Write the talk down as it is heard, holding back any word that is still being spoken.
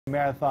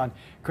Marathon,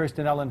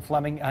 Kirsten Ellen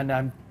Fleming,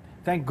 and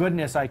thank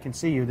goodness I can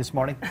see you this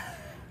morning.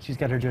 She's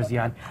got her jersey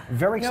on.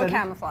 Very excited. No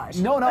camouflage.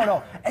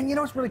 No. And you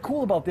know what's really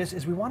cool about this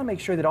is we want to make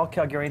sure that all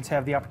Calgarians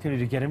have the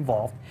opportunity to get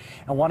involved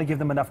and want to give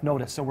them enough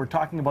notice. So we're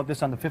talking about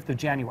this on the 5th of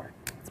January.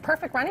 It's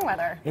perfect running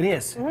weather. It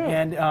is.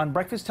 And on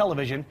Breakfast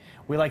Television,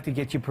 we like to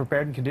get you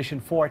prepared and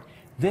conditioned for it.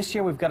 This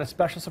year we've got a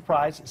special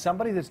surprise.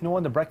 Somebody that's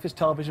known the Breakfast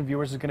Television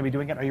viewers is going to be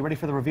doing it. Are you ready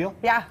for the reveal?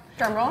 Yeah.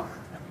 Drum roll.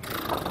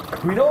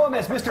 We know him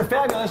as Mr.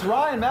 Fabulous,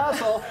 Ryan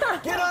Massel.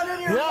 Get on in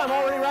here. Yeah, I'm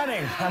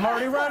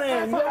already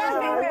running.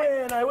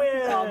 I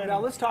win. Now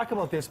let's talk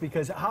about this,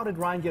 because how did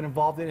Ryan get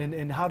involved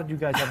and how did you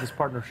guys have this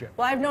partnership?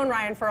 Well, I've known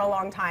Ryan for a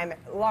long time,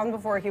 long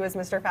before he was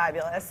Mr.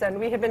 Fabulous, and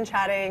we had been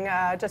chatting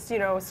just,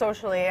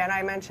 socially, and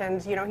I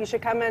mentioned, he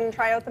should come and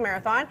try out the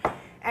marathon.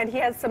 And he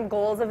has some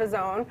goals of his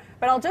own.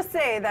 But I'll just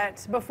say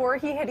that before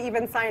he had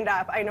even signed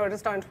up, I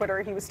noticed on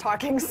Twitter he was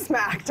talking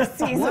smack to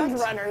seasoned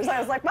runners. I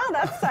was like, well,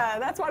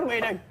 that's one way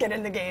to get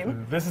in the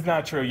game. This is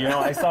not true.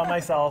 I saw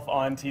myself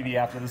on TV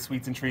after the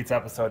Sweets and Treats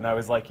episode, and I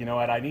was like, you know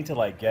what, I need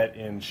to get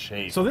in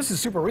shape. So this is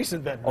super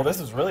recent then. Oh, this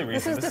is really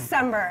recent. This is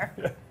December.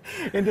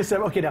 In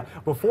December. Okay, now,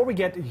 before we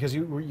get, because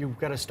you've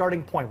got a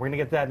starting point, we're going to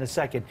get to that in a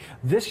second.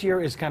 This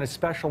year is kind of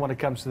special when it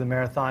comes to the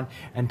marathon,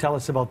 and tell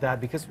us about that,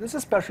 because this is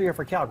a special year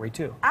for Calgary,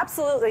 too.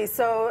 Absolutely.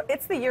 So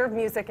it's the Year of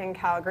Music in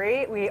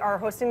Calgary. We are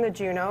hosting the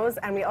Junos,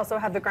 and we also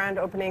have the grand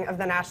opening of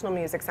the National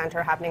Music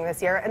Centre happening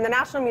this year. And the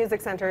National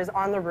Music Centre is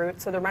on the route,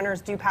 so the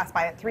runners do pass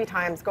by it 3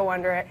 times, go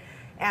under it.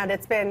 And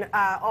it's been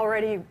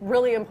already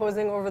really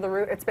imposing over the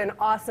route. It's been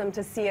awesome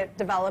to see it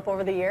develop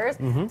over the years.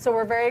 So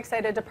we're very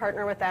excited to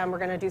partner with them. We're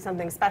going to do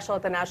something special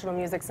at the National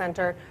Music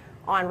Centre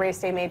on race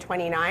day, May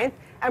 29th.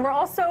 And we're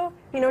also,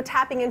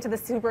 tapping into the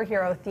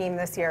superhero theme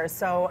this year.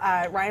 So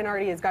Ryan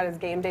already has got his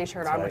game day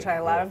shirt on, which I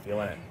love.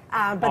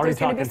 But there's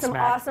going to be some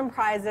awesome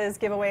prizes,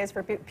 giveaways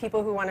for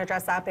people who want to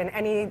dress up in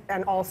any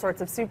and all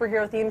sorts of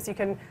superhero themes. You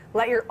can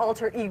let your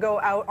alter ego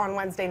out on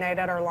Wednesday night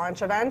at our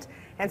launch event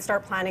and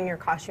start planning your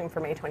costume for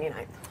May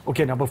 29th.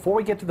 Okay, now before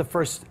we get to the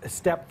first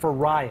step for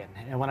Ryan,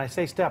 and when I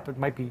say step, it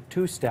might be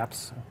 2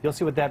 steps. You'll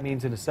see what that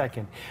means in a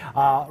second.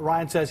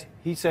 Ryan said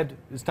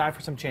it's time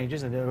for some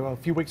changes, and a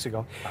few weeks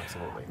ago.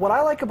 Absolutely. What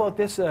I like about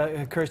this,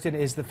 Kirsten,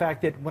 is the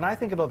fact that when I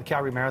think about the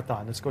Calgary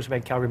Marathon, the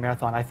Scotiabank Calgary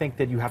Marathon, I think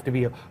that you have to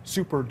be a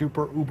super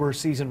duper uber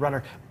seasoned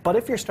runner. But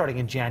if you're starting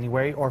in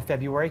January or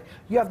February,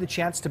 you have the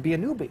chance to be a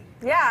newbie.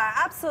 Yeah,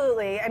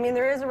 absolutely. I mean,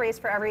 there is a race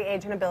for every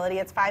age and ability.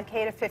 It's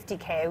 5K to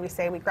 50K. We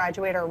say we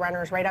graduate our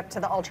runners right up to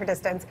the ultra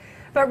distance.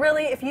 But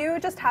really, if you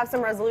just have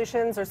some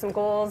resolutions or some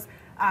goals,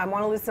 want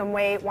to lose some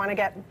weight, want to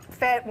get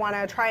fit, want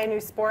to try a new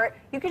sport,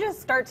 you can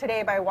just start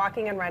today by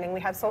walking and running. We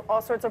have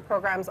all sorts of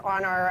programs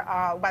on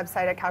our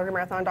website at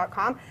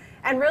calgarymarathon.com.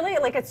 And really,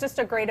 it's just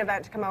a great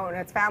event to come out, and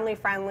it's family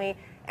friendly,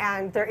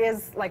 and there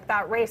is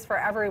that race for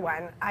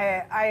everyone.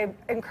 I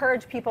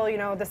encourage people,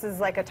 this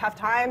is a tough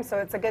time, so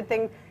it's a good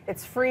thing.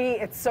 It's free,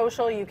 it's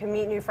social, you can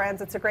meet new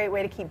friends. It's a great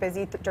way to keep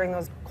busy during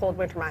those cold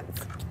winter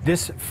months.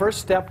 This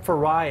first step for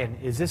Ryan,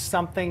 is this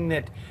something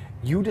that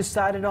you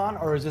decided on,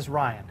 or is this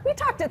Ryan? We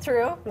talked it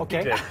through.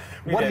 Okay.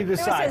 What did you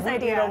decide? It was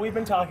his idea. We've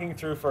been talking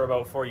through for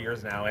about 4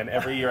 years now, and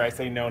every year I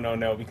say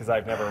no, because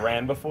I've never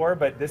ran before.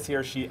 But this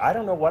year I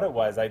don't know what it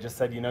was. I just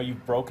said,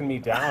 you've broken me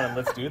down, and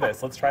let's do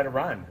this. Let's try to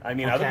run. I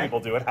mean, other people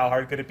do it. How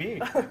hard could it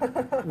be?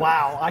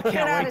 Wow, I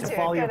can't wait to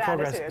follow your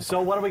progress. Attitude.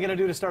 So what are we going to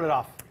do to start it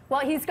off? Well,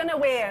 he's going to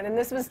weigh in, and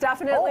this was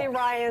definitely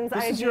Ryan's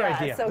idea. This is your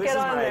idea. So get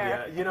on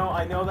there. Idea.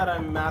 I know that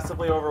I'm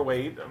massively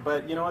overweight,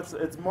 but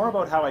it's more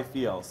about how I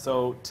feel.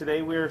 So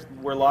today we're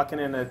locking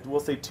in at, we'll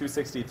say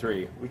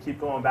 263. We keep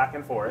going back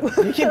and forth.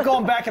 You keep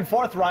going back and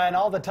forth, Ryan,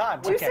 all the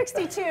time.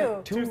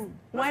 262.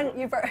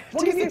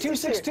 We'll give you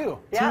 262.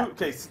 Yeah.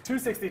 Okay,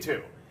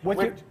 262.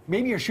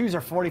 Maybe your shoes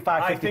are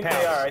 45, 50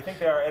 pounds. I think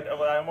they are.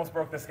 I almost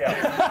broke the scale.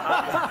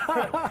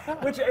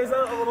 Which is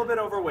a little bit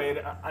overweight,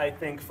 I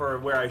think, for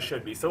where I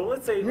should be. So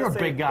let's say... You're a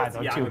big guy,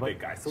 though, too. Yeah, I'm a big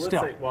guy. So let's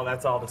say, well,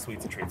 that's all the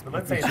Sweets and Treats, but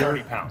let's say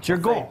 30 pounds. It's your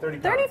goal.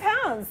 30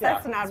 pounds.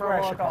 That's an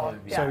admirable goal.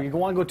 So you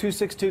want to go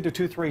 262 to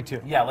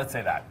 232. Yeah, let's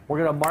say that. We're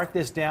going to mark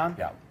this down.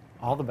 Yeah.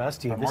 All the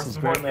best to you. Most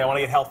importantly, I want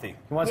to get healthy.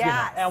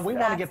 And we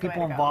want to get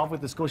people involved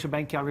with the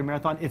Scotiabank Calgary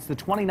Marathon. It's the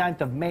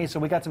 29th of May, so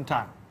we got some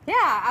time.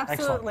 Yeah,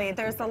 absolutely. Excellent.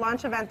 There's the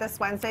launch event this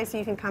Wednesday, so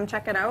you can come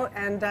check it out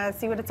and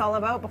see what it's all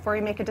about before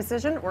you make a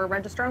decision or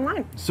register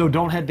online. So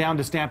don't head down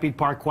to Stampede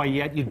Park quite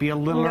yet. You'd be a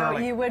little early.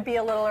 No, you would be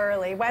a little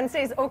early.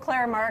 Wednesday's Eau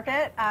Claire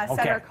Market,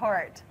 Center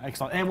Court.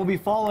 Excellent. And we'll be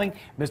following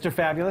Mr.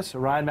 Fabulous,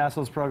 Ryan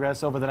Massel's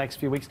progress over the next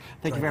few weeks.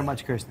 Thank you very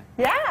much, Kirsten.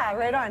 Yeah,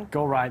 right on.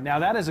 Go Ryan. Now,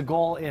 that is a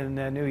goal in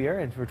the new year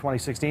and for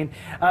 2016.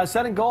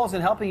 Setting goals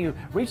and helping you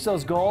reach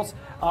those goals.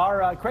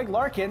 Our Craig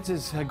Larkins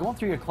is going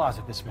through your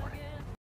closet this morning.